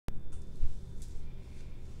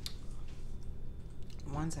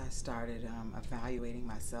once I started evaluating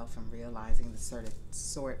myself and realizing the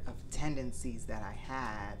sort of tendencies that I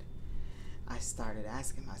had, I started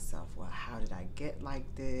asking myself, well, how did I get like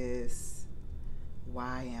this?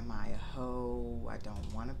 Why am I a hoe? I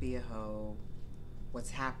don't want to be a hoe.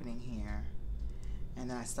 What's happening here? And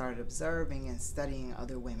then I started observing and studying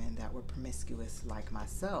other women that were promiscuous like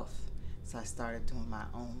myself. So I started doing my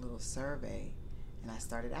own little survey, and I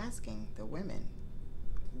started asking the women,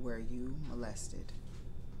 were you molested?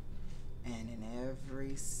 And in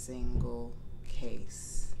every single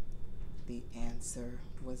case, the answer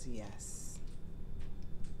was yes.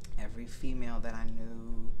 Every female that I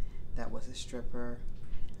knew that was a stripper,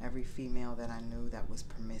 every female that I knew that was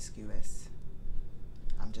promiscuous,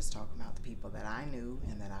 I'm just talking about the people that I knew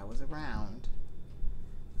and that I was around,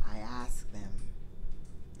 I asked them,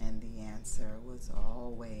 and the answer was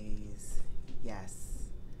always yes,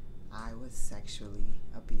 I was sexually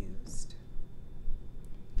abused.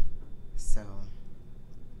 So,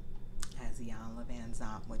 as Iyanla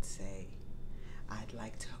Vanzant would say, I'd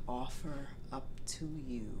like to offer up to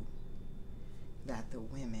you that the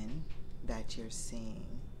women that you're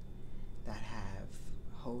seeing that have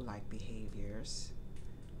hoe-like behaviors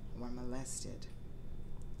were molested.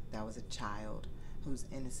 That was a child whose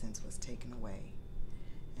innocence was taken away,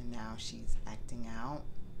 and now she's acting out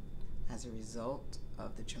as a result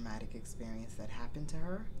of the traumatic experience that happened to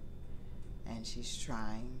her, and she's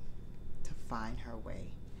trying to find her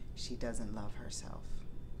way. She doesn't love herself.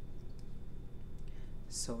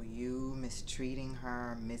 So you mistreating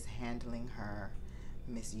her, mishandling her,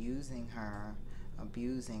 misusing her,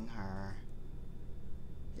 abusing her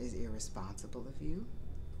is irresponsible of you,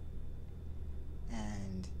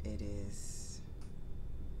 and it is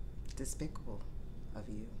despicable of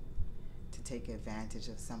you to take advantage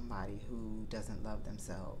of somebody who doesn't love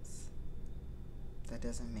themselves. That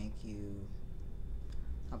doesn't make you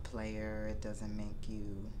a player, it doesn't make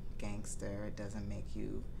you gangster, it doesn't make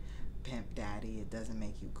you pimp daddy, it doesn't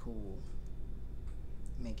make you cool.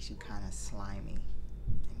 It makes you kind of slimy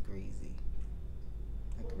and greasy,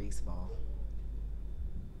 a grease ball.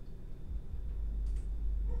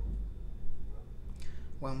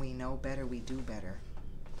 When we know better, we do better.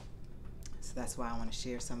 So that's why I want to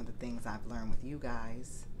share some of the things I've learned with you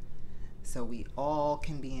guys, so we all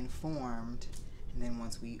can be informed, and then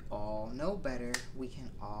once we all know better, we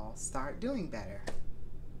can all start doing better.